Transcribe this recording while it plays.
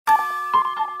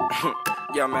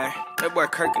Yeah, man. That boy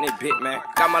Kirk in that bit, man.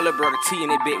 Got my little brother T in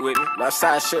that bit with me. That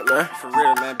side shit, man. For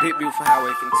real, man. Big beautiful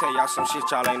highway. Finna tell y'all some shit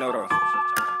y'all ain't know, though.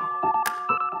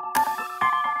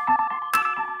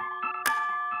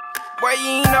 Boy,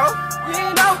 you ain't know.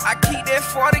 I keep that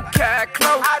 40 cal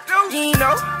close. I do. You ain't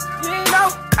know.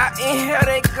 I inhale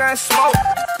that gun smoke.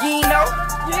 You ain't know.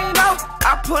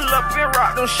 I pull up and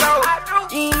rock them shows. I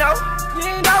do. You ain't know.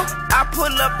 I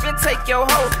pull up and take your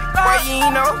hoe. Boy, you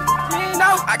ain't know.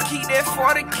 I keep that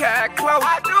 40 cal close.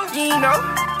 I do. You ain't know.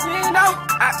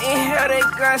 I inhale that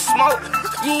gun smoke.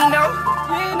 You ain't know.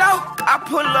 I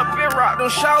pull up and rock them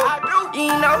shows. I do.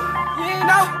 You ain't know.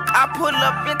 I pull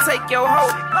up and take your hoe.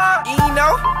 You ain't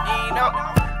know.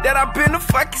 That I been a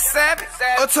fucking savage.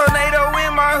 A tornado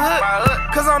in my hood.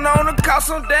 Cause I'm known to cause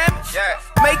some damage.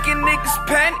 Making niggas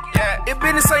panic. If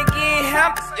business ain't getting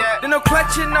hammered, then I'm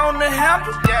clutching on the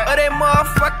handle of that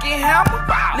motherfucking hammer.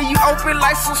 Leave you open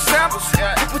like some samples.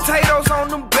 Put potatoes on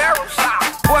them barrels.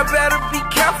 Boy, better be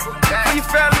careful. For your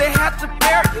family have to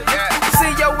bury you.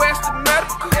 Send your ass to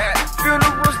medical.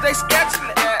 Funerals, they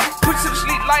scheduling. Put you to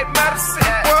sleep like medicine.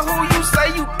 Boy, who you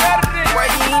say you better than? Boy,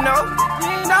 you ain't know.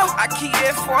 I keep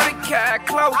that 40 cal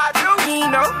close. I do. You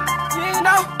ain't know.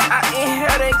 I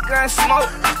inhale that gun smoke.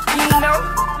 You ain't know.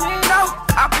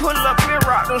 I pull up and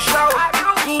rock them shows. I do.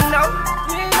 You ain't know.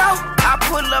 I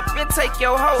pull up and take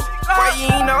your hoe. Boy, you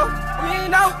ain't know.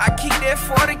 I keep that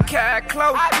 40 cal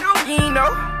close. I do. You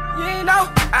ain't know.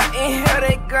 I inhale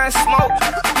that gun smoke.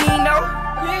 You ain't know.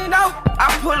 I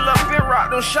pull up and rock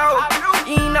them shows.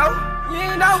 You ain't know.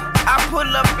 I pull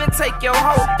up and take your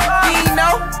hoe. You ain't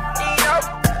know.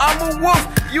 I'm a wolf,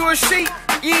 you a sheep.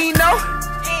 You ain't know.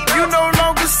 You no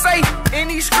longer safe in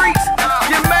these streets.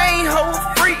 Your main hoe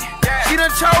freak. She done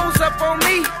chose up on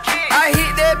me. I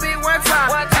hit that bitch one time,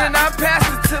 then I passed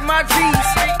it to my G's.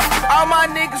 All my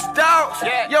niggas dogs,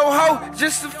 yo ho,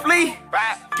 just a flea.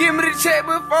 Give me the check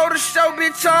before the show,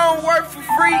 bitch, I don't work for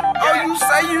free. Oh, you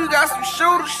say you got some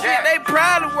shooter shit, they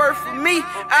probably work for me.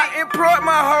 I employed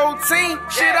my whole team,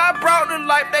 shit, I brought them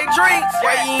like they dreams.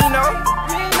 Well, you ain't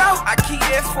know, I keep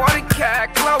that 40 cal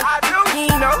close. I do.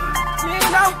 You ain't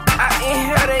know, I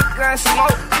inhale that gun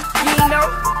smoke. You ain't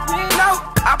know,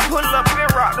 I pull up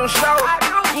and rock them shows.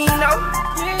 You ain't know,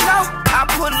 I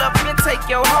pull up and take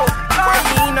your hoe. Boy,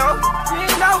 you ain't know,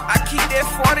 I keep that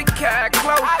 40 cal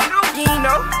close. You ain't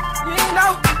know,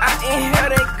 I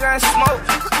inhale that gun smoke.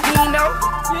 You ain't know,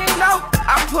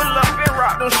 I pull up and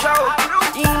rock them shows.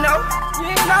 You ain't know,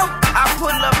 I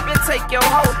pull up and take your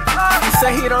hoe. He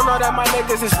say he don't know that my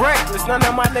niggas is reckless. None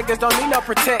of my niggas don't need no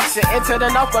protection. Enter the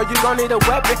north, but you gon' need a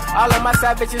weapon. All of my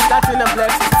savages nothing to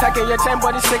blessings. Taking your chain,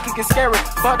 boy, this shit can get scary.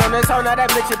 Fuck on this hoe, now that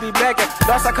bitch will be begging.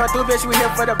 Thus I come through, bitch, we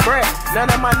here for the bread. None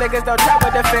of my niggas don't trap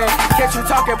with the fed. Catch you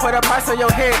talking, put a price on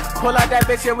your head. Pull out that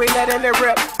bitch and we letting it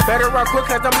rip. Better run quick,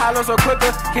 cause them hollows are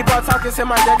quicker. Keep on talking to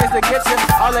my niggas to get you.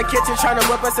 All in kitchen trying to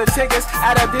whip us some chickens.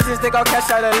 Out of digits, they gon' cash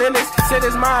out of limits. Shit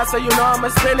is mine, so you know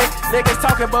I'ma spin it. Niggas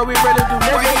talking, but we really do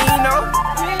Boy, niggas. you ain't know.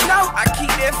 I keep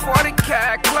that 40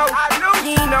 cal close. I do.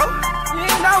 You ain't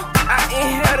know. I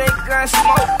inhale that gun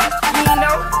smoke. You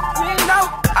ain't know.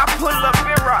 I pull up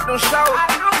and rock them shows.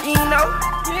 You ain't know.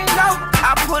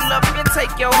 I pull up and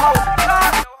take your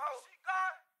hoe.